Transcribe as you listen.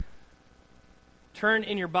Turn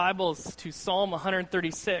in your Bibles to Psalm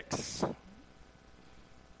 136.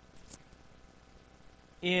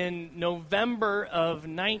 In November of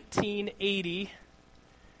 1980,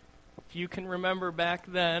 if you can remember back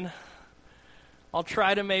then, I'll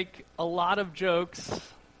try to make a lot of jokes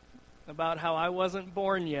about how I wasn't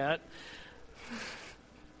born yet.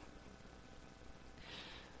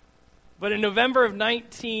 But in November of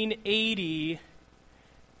 1980,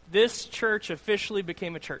 this church officially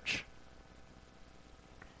became a church.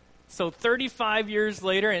 So 35 years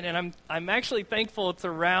later, and I'm actually thankful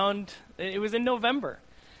it was in November,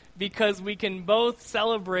 because we can both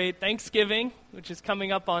celebrate Thanksgiving, which is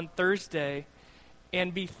coming up on Thursday,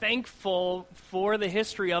 and be thankful for the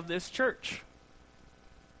history of this church.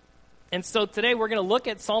 And so today we're going to look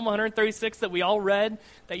at Psalm 136 that we all read,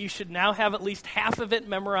 that you should now have at least half of it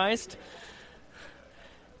memorized.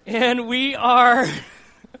 And we are...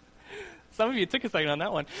 Some of you took a second on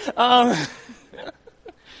that one.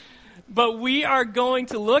 But we are going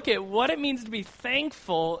to look at what it means to be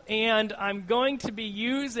thankful, and I'm going to be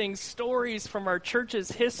using stories from our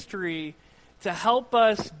church's history to help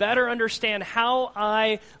us better understand how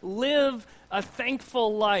I live a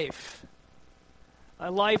thankful life,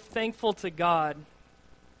 a life thankful to God.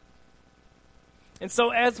 And so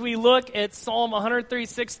as we look at Psalm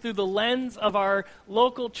 136 through the lens of our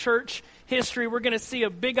local church history, we're going to see a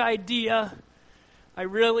big idea. I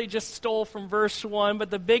really just stole from verse 1, but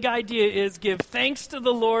the big idea is give thanks to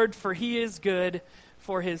the Lord, for he is good,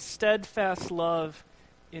 for his steadfast love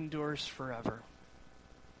endures forever.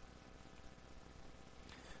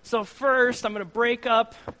 So first, I'm going to break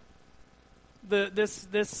up this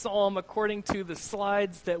psalm according to the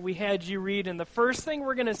slides that we had you read. And the first thing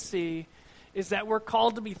we're going to see is that we're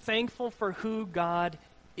called to be thankful for who God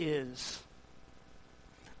is.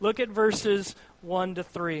 Look at verses 1 to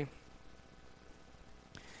 3.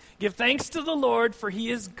 Give thanks to the Lord, for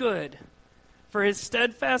he is good, for his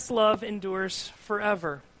steadfast love endures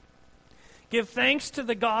forever. Give thanks to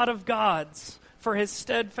the God of gods, for his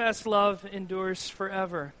steadfast love endures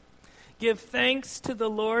forever. Give thanks to the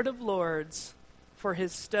Lord of lords, for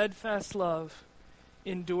his steadfast love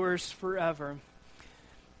endures forever.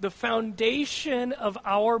 The foundation of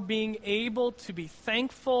our being able to be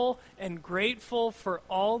thankful and grateful for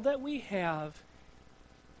all that we have,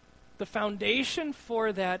 the foundation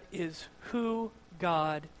for that is who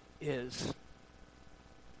God is.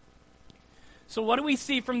 So what do we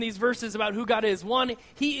see from these verses about who God is? One,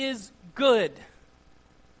 he is good.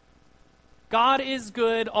 God is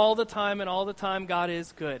good all the time, and all the time God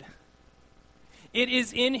is good. It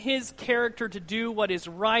is in his character to do what is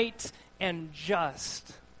right and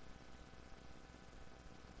just.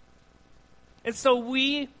 And so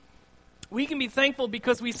we can be thankful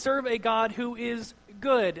because we serve a God who is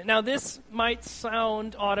good. Now, this might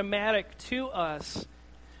sound automatic to us,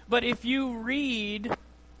 but if you read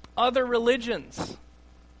other religions,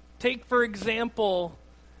 take, for example,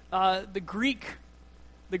 the Greek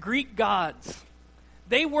gods,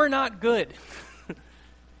 they were not good.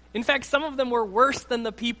 In fact, some of them were worse than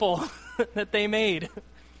the people that they made.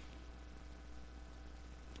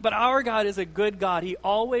 But our God is a good God. He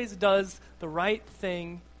always does the right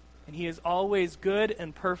thing, and he is always good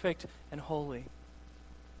and perfect and holy.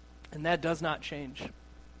 And that does not change.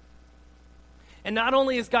 And not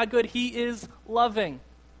only is God good, he is loving.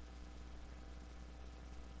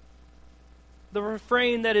 The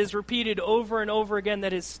refrain that is repeated over and over again,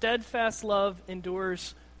 that his steadfast love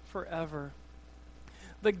endures forever.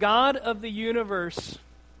 The God of the universe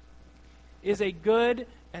is a good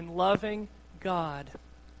and loving God,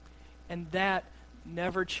 and that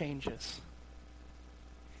never changes.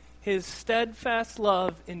 His steadfast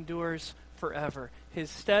love endures forever. His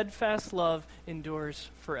steadfast love endures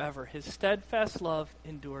forever. His steadfast love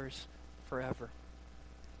endures forever.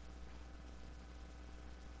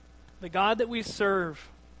 The God that we serve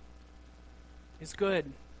is good,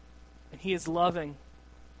 and he is loving,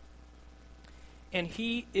 and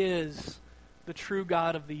he is the true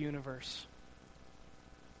God of the universe.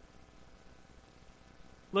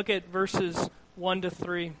 Look at verses 1 to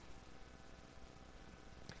 3.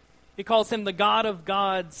 He calls him the God of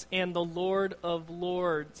gods and the Lord of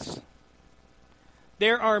lords.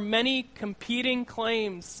 There are many competing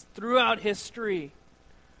claims throughout history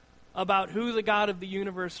about who the God of the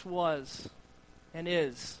universe was and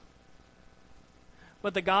is.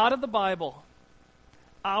 But the God of the Bible,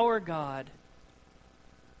 our God,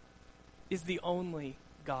 is the only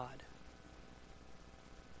God.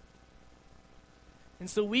 And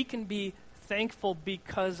so we can be thankful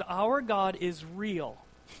because our God is real.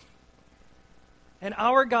 And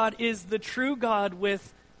our God is the true God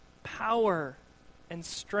with power and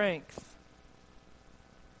strength.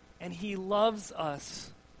 And he loves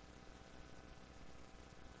us.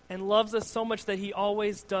 And loves us so much that he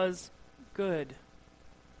always does good.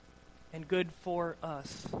 And good for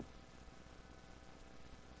us.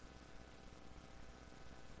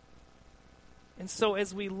 And so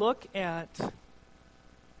as we look at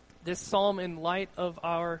this psalm in light of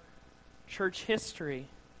our church history,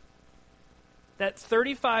 that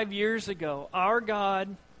 35 years ago, our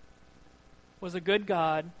God was a good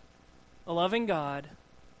God, a loving God,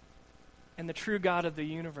 and the true God of the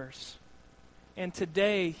universe. And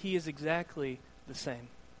today, he is exactly the same.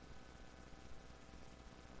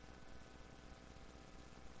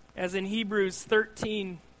 As in Hebrews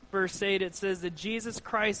 13, verse 8, it says that Jesus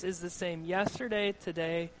Christ is the same yesterday,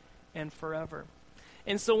 today, and forever.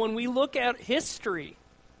 And so when we look at history,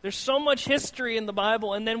 there's so much history in the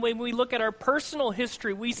Bible, and then when we look at our personal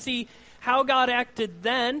history, we see how God acted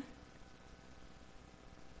then,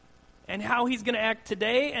 and how he's going to act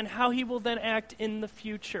today, and how he will then act in the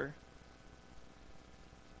future.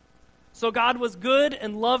 So God was good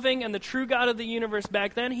and loving and the true God of the universe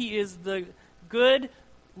back then. He is the good,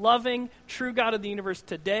 loving, true God of the universe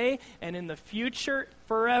today, and in the future,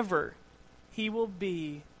 forever, he will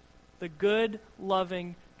be the good,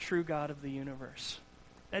 loving, true God of the universe.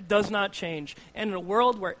 That does not change. And in a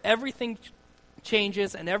world where everything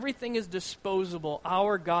changes and everything is disposable,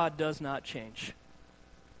 our God does not change.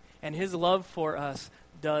 And his love for us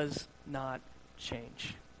does not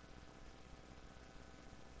change.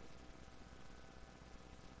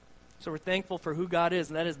 So we're thankful for who God is,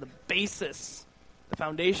 and that is the basis, the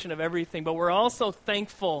foundation of everything. But we're also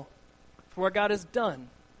thankful for what God has done.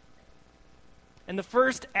 And the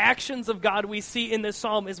first actions of God we see in this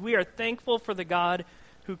psalm is we are thankful for the God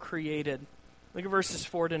who created. Look at verses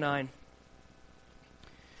 4 to 9.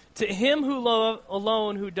 To him who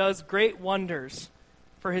alone who does great wonders,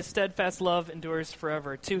 for his steadfast love endures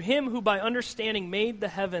forever. To him who by understanding made the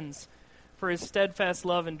heavens, for his steadfast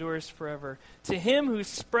love endures forever. To him who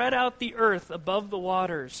spread out the earth above the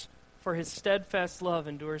waters, for his steadfast love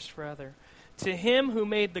endures forever. To him who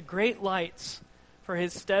made the great lights, for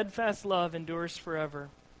his steadfast love endures forever.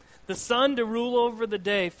 The sun to rule over the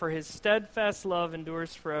day, for his steadfast love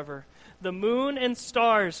endures forever. The moon and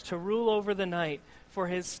stars to rule over the night, for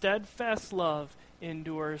his steadfast love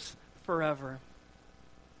endures forever.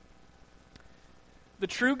 The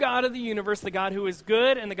true God of the universe, the God who is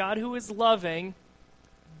good and the God who is loving,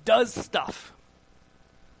 does stuff.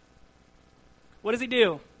 What does he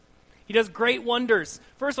do? He does great wonders.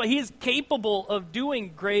 First of all, he is capable of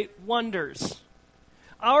doing great wonders.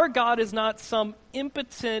 Our God is not some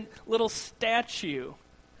impotent little statue.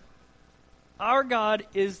 Our God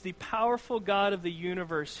is the powerful God of the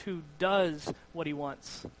universe who does what he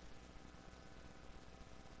wants.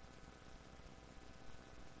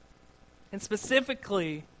 And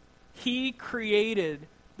specifically, he created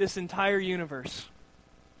this entire universe.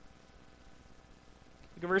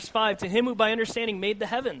 Look at verse 5. To him who by understanding made the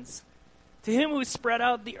heavens. To him who spread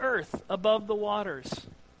out the earth above the waters.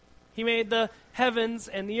 He made the heavens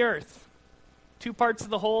and the earth. Two parts of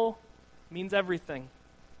the whole means everything.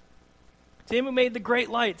 To him who made the great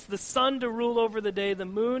lights, the sun to rule over the day, the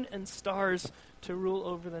moon and stars to rule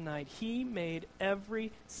over the night. He made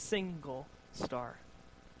every single star.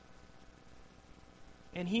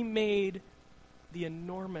 And he made the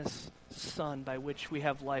enormous sun by which we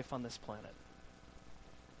have life on this planet.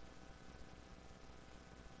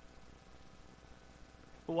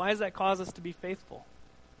 But why does that cause us to be faithful?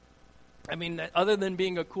 I mean, other than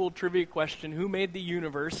being a cool trivia question, who made the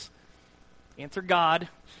universe? Answer, God. And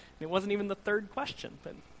it wasn't even the third question,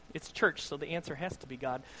 but it's church, so the answer has to be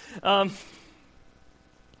God.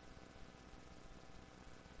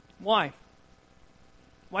 Why?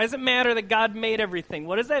 Why does it matter that God made everything?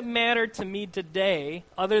 What does that matter to me today,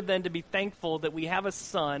 other than to be thankful that we have a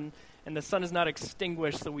sun and the sun is not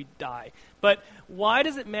extinguished so we die? But why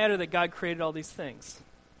does it matter that God created all these things?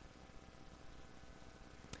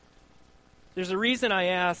 There's a reason I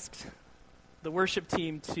asked the worship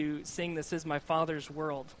team to sing This Is My Father's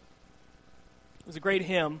World. It was a great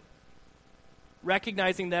hymn,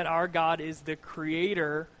 recognizing that our God is the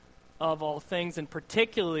creator of all things, and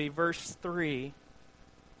particularly verse 3.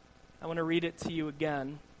 I want to read it to you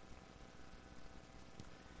again.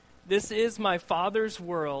 This is my Father's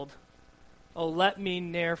world, oh let me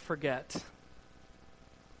ne'er forget. So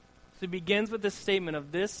it begins with this statement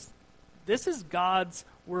of this is God's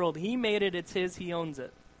world. He made it, it's his, he owns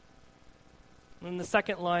it. And the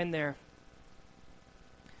second line there,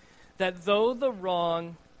 that though the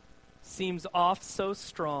wrong seems oft so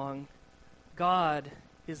strong, God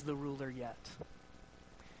is the ruler yet.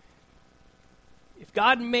 If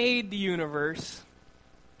God made the universe,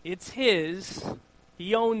 It's his.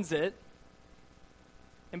 He owns it.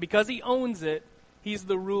 And because he owns it, he's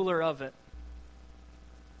the ruler of it.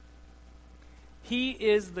 He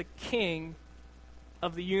is the king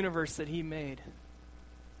of the universe that he made.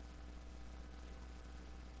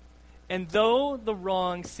 And though the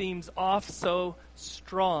wrong seems off so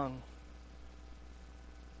strong,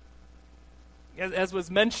 as was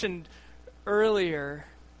mentioned earlier,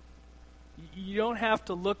 you don't have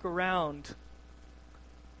to look around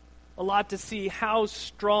a lot to see how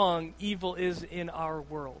strong evil is in our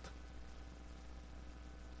world.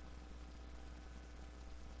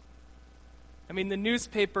 I mean, the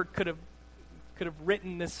newspaper could have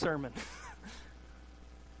written this sermon.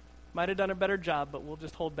 Might have done a better job, but we'll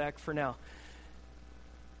just hold back for now.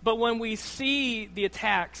 But when we see the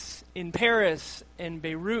attacks in Paris and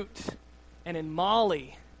Beirut and in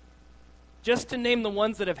Mali, just to name the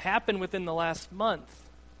ones that have happened within the last month,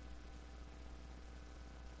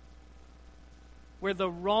 where the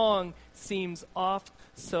wrong seems off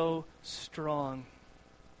so strong.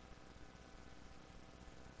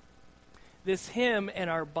 This hymn and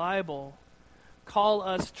our Bible call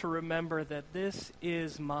us to remember that this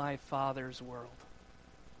is my Father's world.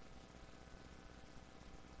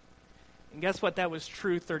 And guess what? That was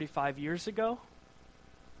true 35 years ago,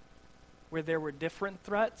 where there were different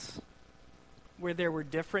threats, where there were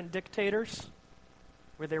different dictators,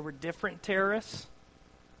 where there were different terrorists.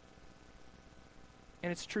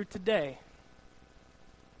 And it's true today,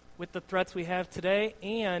 with the threats we have today,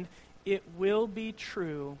 and it will be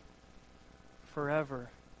true forever,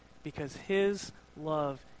 because his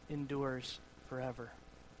love endures forever.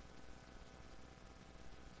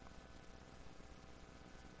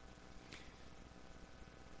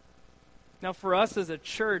 Now, for us as a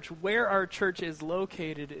church, where our church is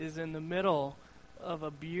located is in the middle of a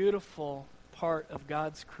beautiful part of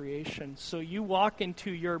God's creation. So you walk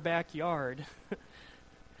into your backyard,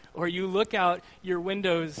 or you look out your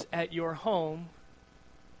windows at your home,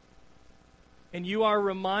 and you are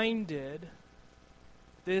reminded,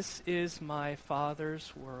 this is my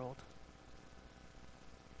Father's world.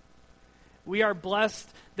 We are blessed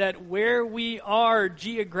that where we are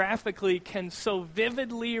geographically can so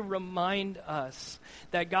vividly remind us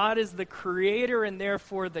that God is the creator and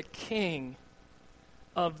therefore the king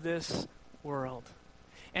of this world.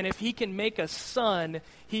 And if he can make us son,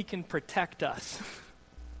 he can protect us.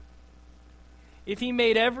 If he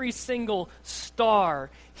made every single star,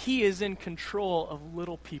 he is in control of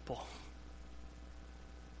little people.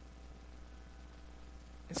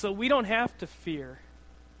 And so we don't have to fear,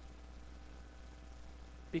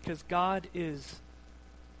 because God is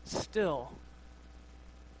still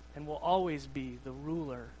and will always be the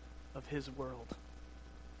ruler of his world.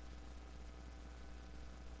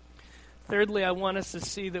 Thirdly, I want us to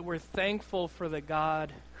see that we're thankful for the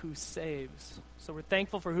God who saves. So we're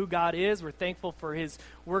thankful for who God is, we're thankful for his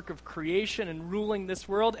work of creation and ruling this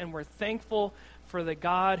world, and we're thankful for the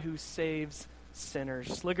God who saves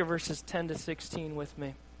sinners. Look at verses 10 to 16 with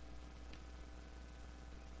me.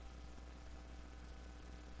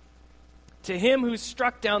 To him who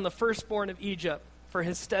struck down the firstborn of Egypt, for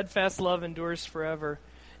his steadfast love endures forever,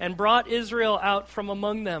 and brought Israel out from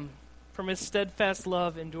among them, from his steadfast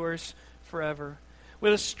love endures forever.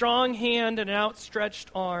 With a strong hand and an outstretched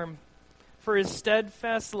arm, for his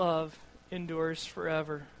steadfast love endures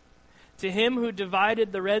forever. To him who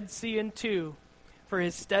divided the Red Sea in two, for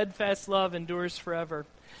his steadfast love endures forever,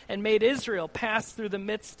 and made Israel pass through the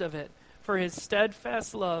midst of it, for his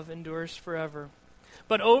steadfast love endures forever.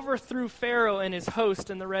 But overthrew Pharaoh and his host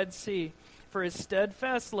in the Red Sea, for his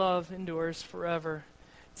steadfast love endures forever.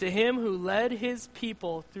 To him who led his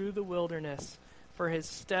people through the wilderness, for his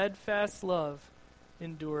steadfast love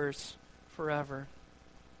endures forever.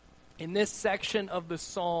 In this section of the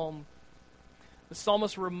psalm, the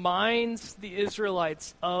psalmist reminds the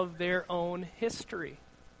Israelites of their own history.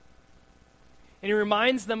 And he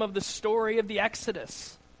reminds them of the story of the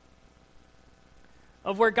Exodus,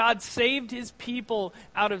 of where God saved his people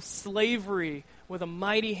out of slavery with a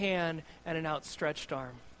mighty hand and an outstretched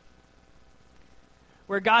arm,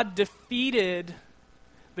 where God defeated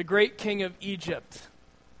the great king of Egypt,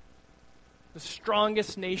 the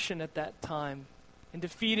strongest nation at that time, and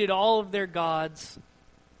defeated all of their gods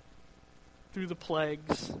through the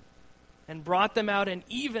plagues, and brought them out and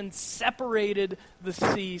even separated the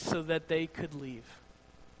sea so that they could leave.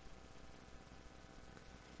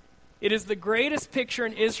 It is the greatest picture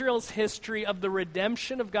in Israel's history of the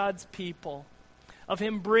redemption of God's people, of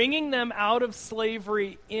him bringing them out of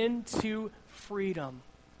slavery into freedom.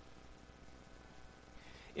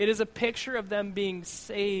 It is a picture of them being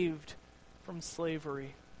saved from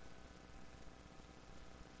slavery.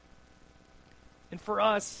 And for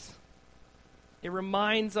us, it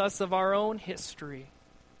reminds us of our own history,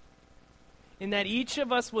 in that each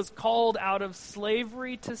of us was called out of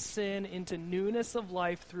slavery to sin into newness of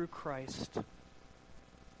life through Christ.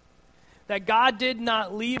 That God did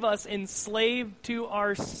not leave us enslaved to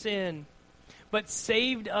our sin, but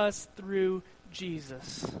saved us through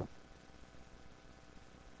Jesus.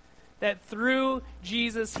 That through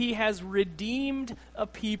Jesus, he has redeemed a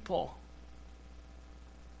people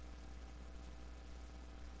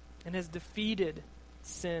and has defeated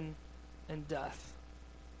sin and death.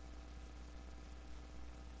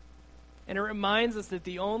 And it reminds us that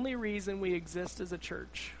the only reason we exist as a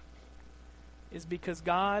church is because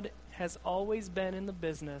God has always been in the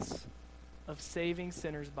business of saving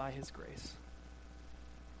sinners by his grace.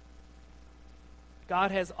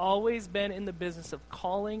 God has always been in the business of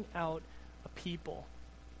calling out a people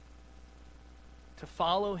to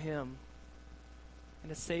follow him and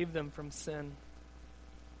to save them from sin.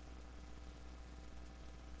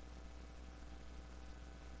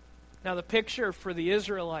 Now, the picture for the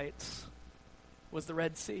Israelites was the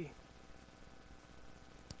Red Sea,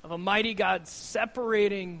 of a mighty God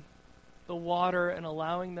separating the water and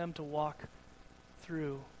allowing them to walk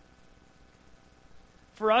through.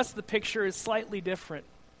 For us, the picture is slightly different.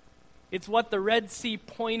 It's what the Red Sea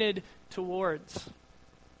pointed towards.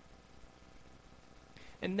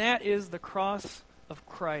 And that is the cross of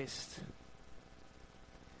Christ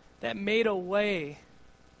that made a way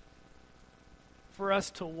for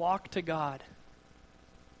us to walk to God.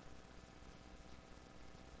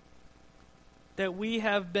 That we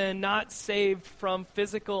have been not saved from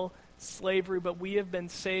physical slavery, but we have been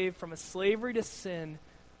saved from a slavery to sin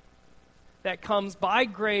that comes by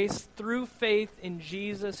grace through faith in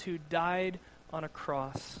Jesus, who died on a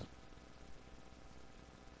cross.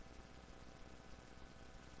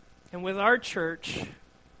 And with our church,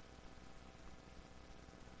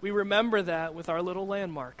 we remember that with our little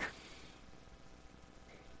landmark.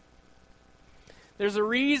 There's a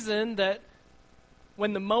reason that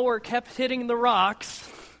when the mower kept hitting the rocks,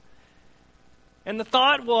 and the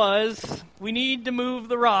thought was, we need to move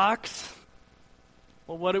the rocks,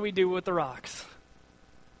 well, what do we do with the rocks?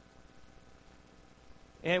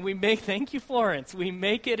 And we make, thank you, Florence, we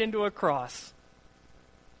make it into a cross.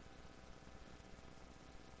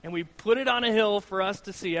 And we put it on a hill for us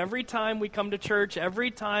to see every time we come to church, every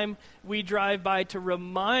time we drive by, to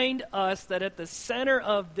remind us that at the center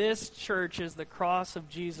of this church is the cross of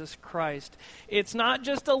Jesus Christ. It's not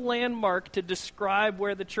just a landmark to describe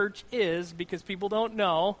where the church is, because people don't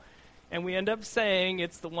know, and we end up saying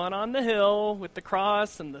it's the one on the hill with the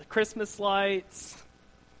cross and the Christmas lights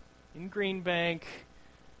in Green Bank,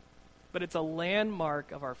 but it's a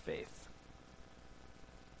landmark of our faith.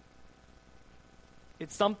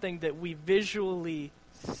 It's something that we visually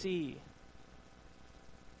see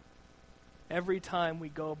every time we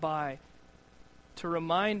go by, to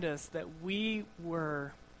remind us that we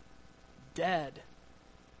were dead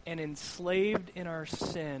and enslaved in our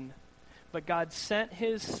sin, but God sent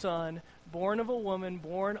his Son, born of a woman,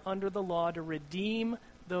 born under the law, to redeem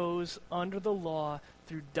those under the law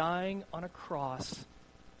through dying on a cross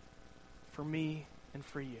for me and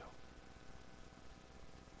for you.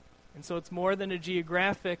 And so it's more than a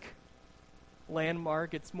geographic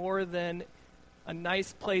landmark. It's more than a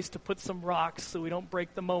nice place to put some rocks so we don't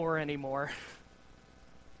break the mower anymore.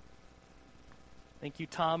 Thank you,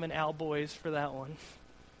 Tom and Al Boys, for that one.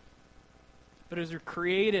 But it was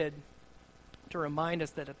created to remind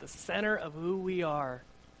us that at the center of who we are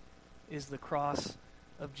is the cross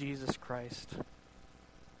of Jesus Christ.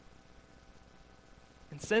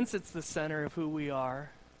 And since it's the center of who we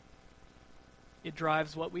are, it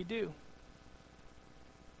drives what we do.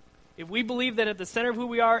 If we believe that at the center of who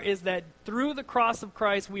we are is that through the cross of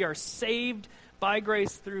Christ we are saved by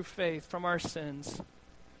grace through faith from our sins,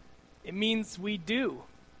 it means we do.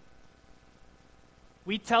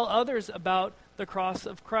 We tell others about the cross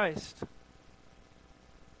of Christ.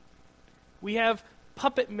 We have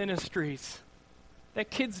puppet ministries that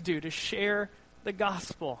kids do to share the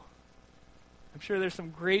gospel. I'm sure there's some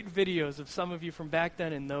great videos of some of you from back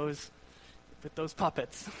then in those with those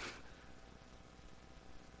puppets.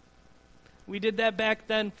 We did that back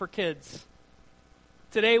then for kids.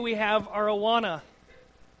 Today we have our Awana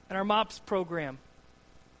and our MOPS program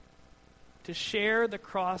to share the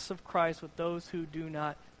cross of Christ with those who do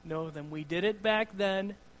not know them. We did it back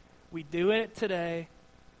then, we do it today,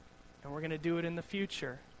 and we're going to do it in the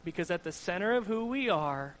future, because at the center of who we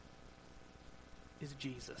are is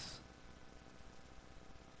Jesus.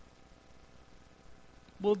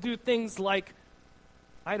 We'll do things like,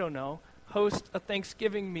 I don't know, host a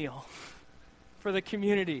Thanksgiving meal for the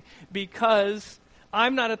community because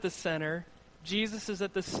I'm not at the center, Jesus is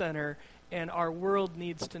at the center, and our world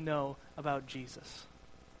needs to know about Jesus.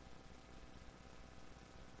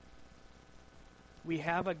 We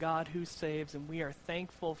have a God who saves, and we are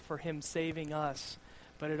thankful for him saving us,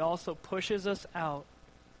 but it also pushes us out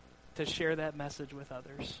to share that message with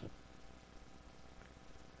others.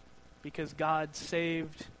 Because God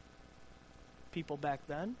saved people back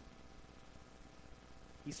then,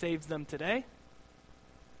 he saves them today,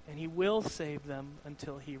 and he will save them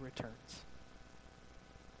until he returns.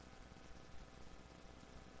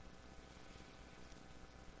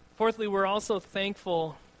 Fourthly, we're also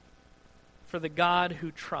thankful for the God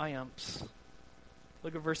who triumphs.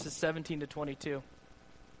 Look at verses 17 to 22.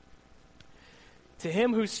 To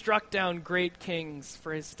him who struck down great kings,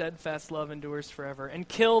 for his steadfast love endures forever, and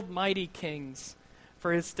killed mighty kings,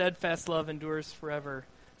 for his steadfast love endures forever.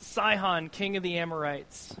 Sihon, king of the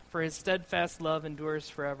Amorites, for his steadfast love endures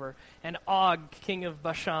forever. And Og, king of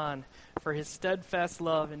Bashan, for his steadfast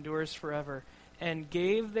love endures forever. And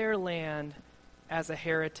gave their land as a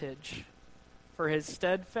heritage, for his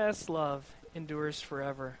steadfast love endures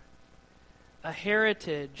forever. A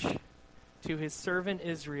heritage to his servant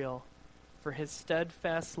Israel, for his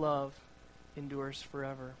steadfast love endures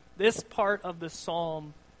forever. This part of the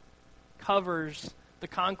psalm covers the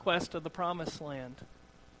conquest of the promised land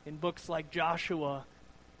in books like Joshua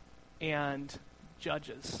and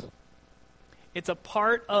Judges. It's a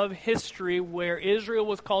part of history where Israel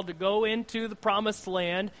was called to go into the promised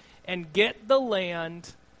land and get the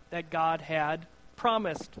land that God had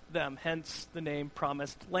promised them, hence the name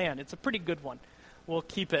Promised Land. It's a pretty good one. We'll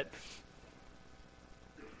keep it.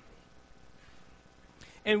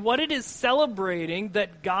 And what it is celebrating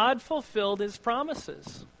that God fulfilled his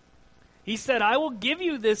promises. He said, I will give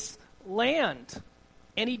you this land.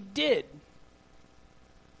 And he did.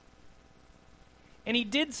 And he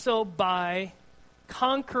did so by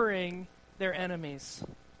conquering their enemies.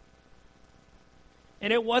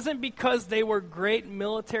 And it wasn't because they were great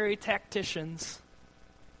military tacticians,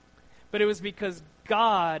 but it was because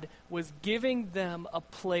God was giving them a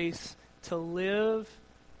place to live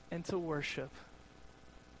and to worship.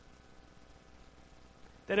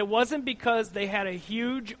 That it wasn't because they had a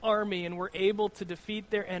huge army and were able to defeat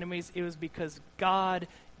their enemies. It was because God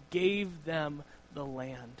gave them the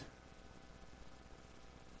land,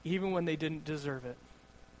 even when they didn't deserve it.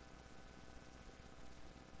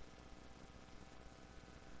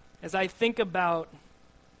 As I think about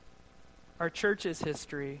our church's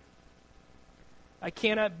history, I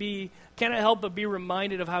cannot help but be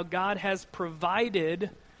reminded of how God has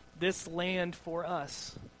provided this land for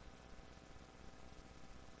us.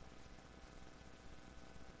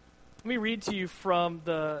 Let me read to you from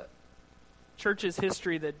the church's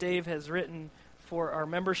history that Dave has written for our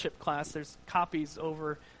membership class. There's copies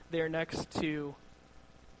over there next to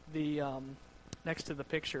the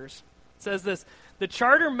pictures. It says this: the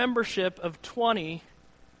charter membership of 20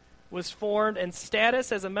 was formed, and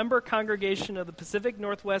status as a member congregation of the Pacific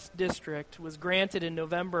Northwest District was granted in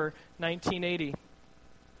November 1980.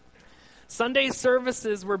 Sunday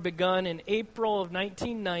services were begun in April of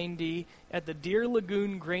 1990 at the Deer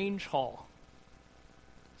Lagoon Grange Hall.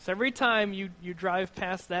 So every time you drive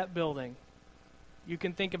past that building, you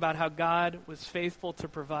can think about how God was faithful to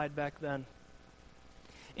provide back then.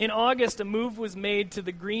 In August, a move was made to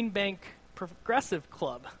the Green Bank Progressive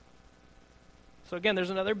Club. So again, there's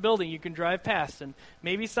another building you can drive past, and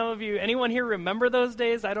maybe some of you, anyone here remember those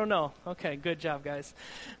days? I don't know. Okay, good job, guys.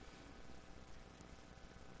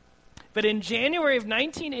 But in January of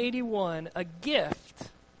 1981, a gift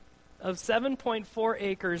of 7.4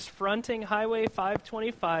 acres fronting Highway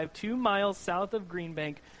 525 2 miles south of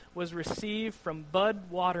Greenbank was received from Bud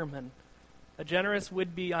Waterman, a generous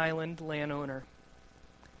Whidbey Island landowner.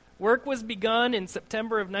 Work was begun in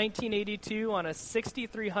September of 1982 on a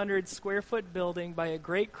 6,300 square foot building by a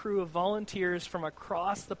great crew of volunteers from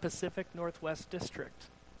across the Pacific Northwest District.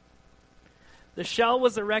 The shell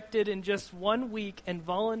was erected in just 1 week, and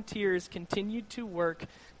volunteers continued to work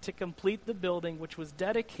to complete the building, which was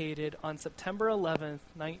dedicated on September 11th,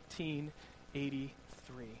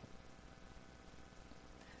 1983.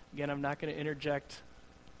 Again, I'm not going to interject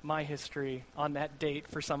my history on that date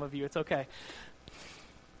for some of you. It's okay.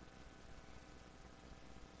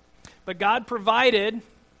 But God provided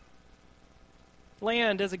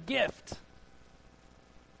land as a gift.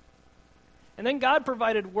 And then God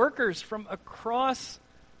provided workers from across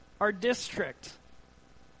our district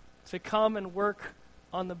to come and work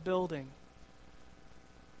on the building.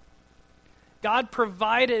 God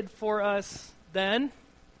provided for us then,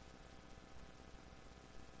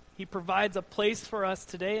 He provides a place for us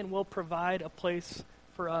today and will provide a place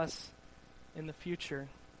for us in the future.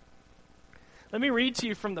 Let me read to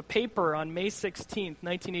you from the paper on May 16th,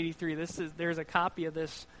 1983. There's a copy of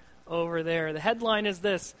this over there. The headline is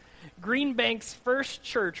this: Green Bank's first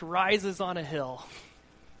church rises on a hill.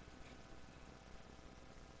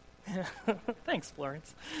 Thanks,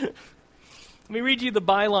 Florence. Let me read you the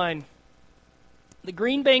byline. The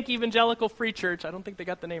Green Bank Evangelical Free Church, I don't think they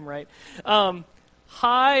got the name right,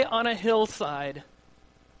 high on a hillside,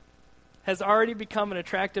 has already become an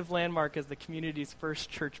attractive landmark as the community's first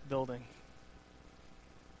church building.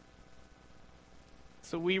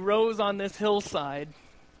 So we rose on this hillside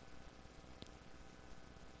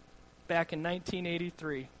back in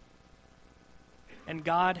 1983, and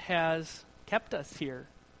God has kept us here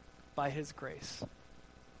by His grace.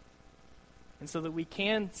 And so that we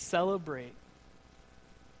can celebrate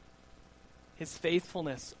His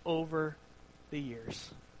faithfulness over the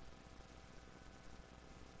years.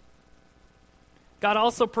 God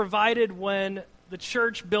also provided when the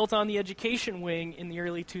church built on the education wing in the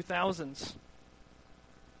early 2000s.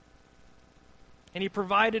 And He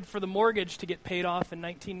provided for the mortgage to get paid off in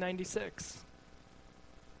 1996.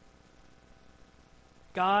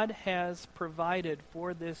 God has provided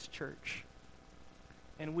for this church.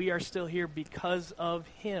 And we are still here because of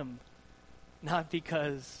Him, not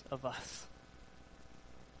because of us.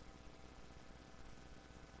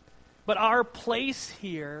 But our place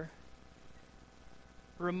here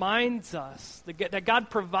reminds us that God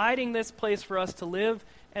providing this place for us to live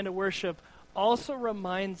and to worship also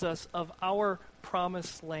reminds us of our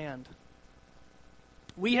promised land.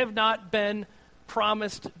 We have not been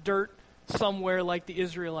promised dirt somewhere like the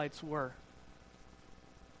Israelites were.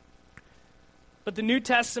 But the New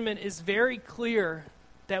Testament is very clear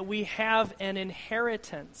that we have an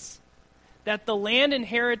inheritance, that the land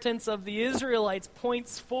inheritance of the Israelites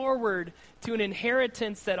points forward to an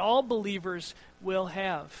inheritance that all believers will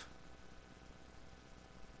have.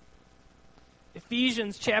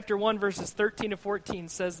 Ephesians chapter 1 verses 13 to 14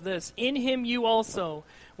 says this: In Him you also,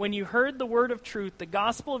 when you heard the word of truth, the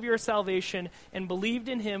gospel of your salvation, and believed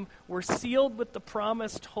in Him, were sealed with the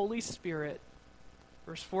promised Holy Spirit.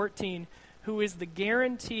 Verse 14, who is the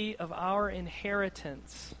guarantee of our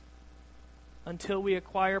inheritance until we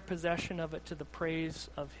acquire possession of it to the praise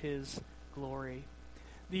of His glory.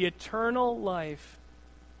 The eternal life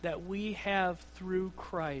that we have through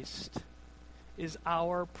Christ is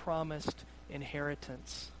our promised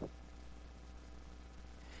inheritance.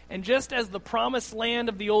 And just as the promised land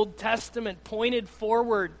of the Old Testament pointed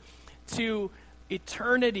forward to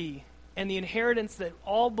eternity and the inheritance that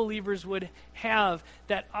all believers would have,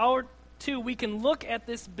 that our too, we can look at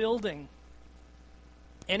this building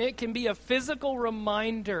and it can be a physical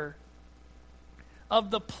reminder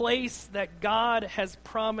of the place that God has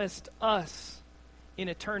promised us in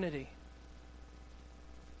eternity.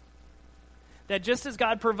 That just as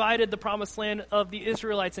God provided the promised land of the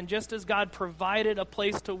Israelites, and just as God provided a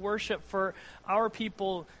place to worship for our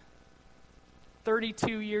people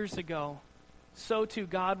 32 years ago, so too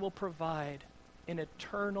God will provide an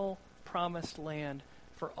eternal promised land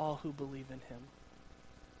for all who believe in Him.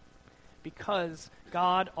 Because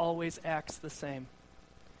God always acts the same.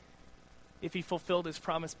 If He fulfilled His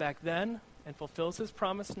promise back then and fulfills His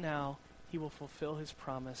promise now, He will fulfill His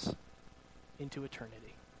promise into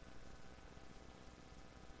eternity.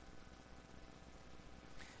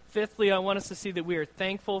 Fifthly, I want us to see that we are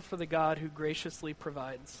thankful for the God who graciously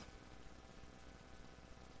provides.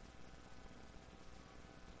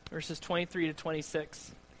 Verses 23 to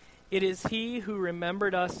 26. It is He who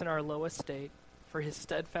remembered us in our low estate, for His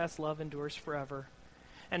steadfast love endures forever,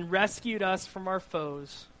 and rescued us from our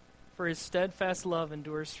foes, for His steadfast love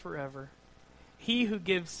endures forever. He who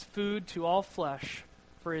gives food to all flesh,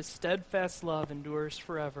 for His steadfast love endures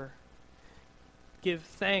forever. Give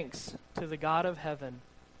thanks to the God of heaven,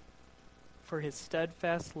 for His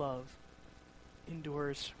steadfast love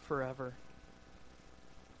endures forever.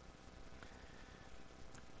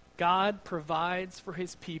 God provides for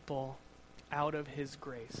His people out of His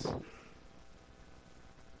grace.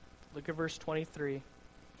 Look at verse 23.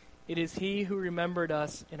 It is He who remembered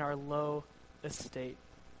us in our low estate.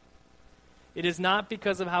 It is not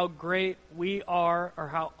because of how great we are or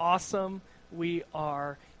how awesome we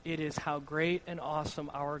are. It is how great and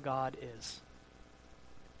awesome our God is.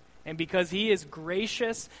 And because He is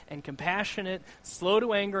gracious and compassionate, slow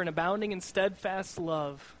to anger and abounding in steadfast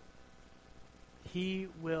love, He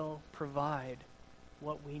will provide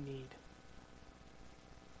what we need.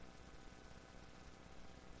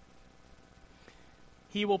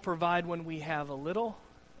 He will provide when we have a little,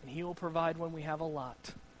 and He will provide when we have a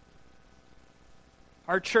lot.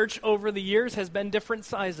 Our church over the years has been different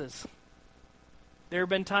sizes. There have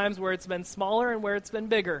been times where it's been smaller and where it's been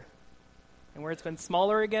bigger. And where it's been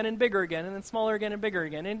smaller again and bigger again, and then smaller again and bigger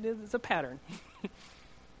again. And it's a pattern.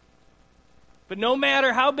 But no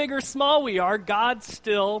matter how big or small we are, God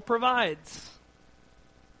still provides.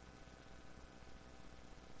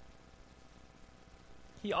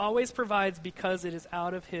 He always provides because it is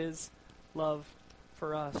out of his love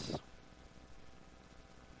for us.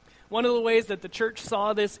 One of the ways that the church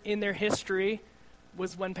saw this in their history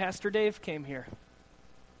was when Pastor Dave came here.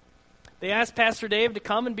 They asked Pastor Dave to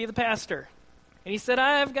come and be the pastor. And he said,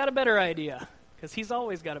 I've got a better idea, because he's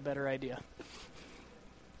always got a better idea.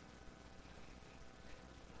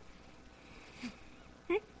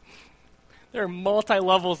 There are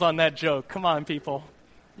multi-levels on that joke. Come on, people.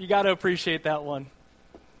 You got to appreciate that one.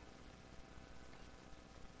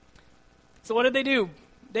 So what did they do?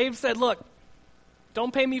 Dave said, look,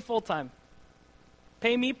 don't pay me full-time.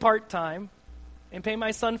 Pay me part-time, and pay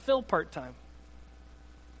my son Phil part-time.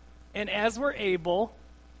 And as we're able,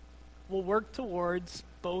 we'll work towards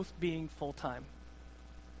both being full-time.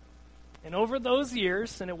 And over those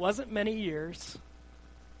years, and it wasn't many years,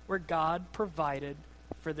 where God provided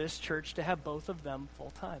for this church to have both of them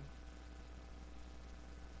full-time.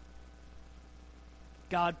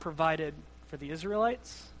 God provided for the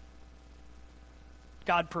Israelites.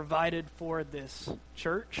 God provided for this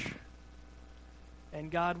church. And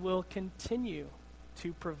God will continue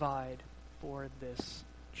to provide for this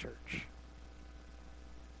church.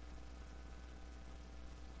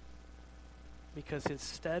 Because his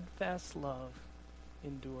steadfast love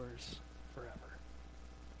endures forever.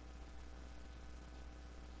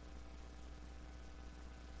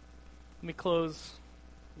 Let me close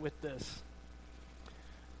with this.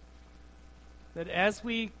 That as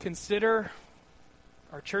we consider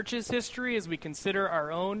our church's history, as we consider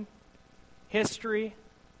our own history,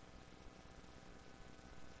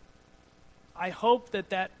 I hope that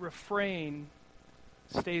that refrain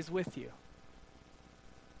stays with you.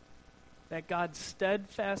 That God's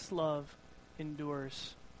steadfast love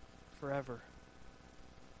endures forever.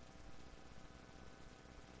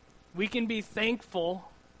 We can be thankful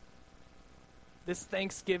this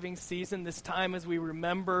Thanksgiving season, this time as we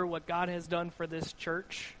remember what God has done for this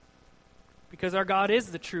church, because our God is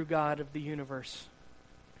the true God of the universe.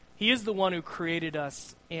 He is the one who created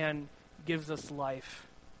us and gives us life.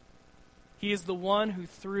 He is the one who,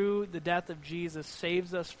 through the death of Jesus,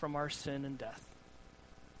 saves us from our sin and death.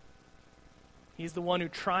 He's the one who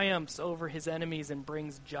triumphs over his enemies and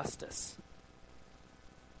brings justice.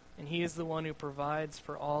 And he is the one who provides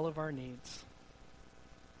for all of our needs.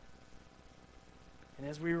 And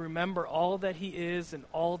as we remember all that he is and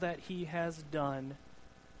all that he has done,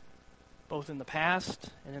 both in the past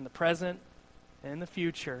and in the present and in the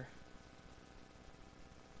future,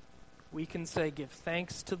 we can say, give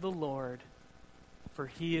thanks to the Lord, for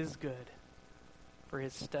he is good, for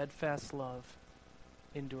his steadfast love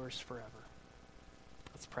endures forever.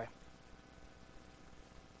 Let's pray.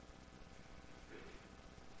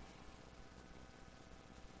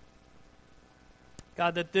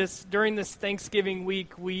 God, that during this Thanksgiving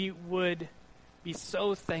week, we would be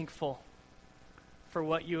so thankful for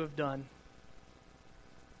what you have done.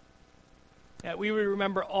 That we would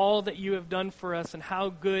remember all that you have done for us and how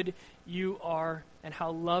good you are and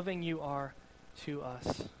how loving you are to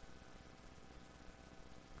us.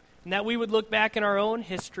 And that we would look back in our own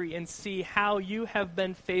history and see how you have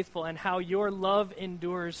been faithful and how your love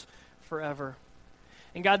endures forever.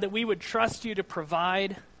 And God, that we would trust you to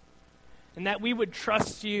provide, and that we would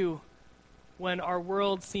trust you when our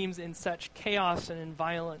world seems in such chaos and in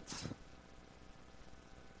violence.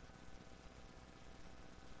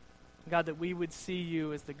 God, that we would see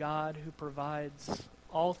you as the God who provides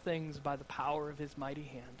all things by the power of his mighty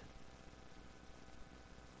hand.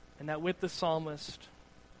 And that with the psalmist,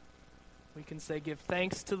 we can say, give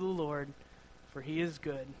thanks to the Lord, for he is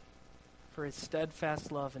good, for his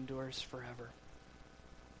steadfast love endures forever.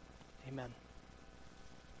 Amen.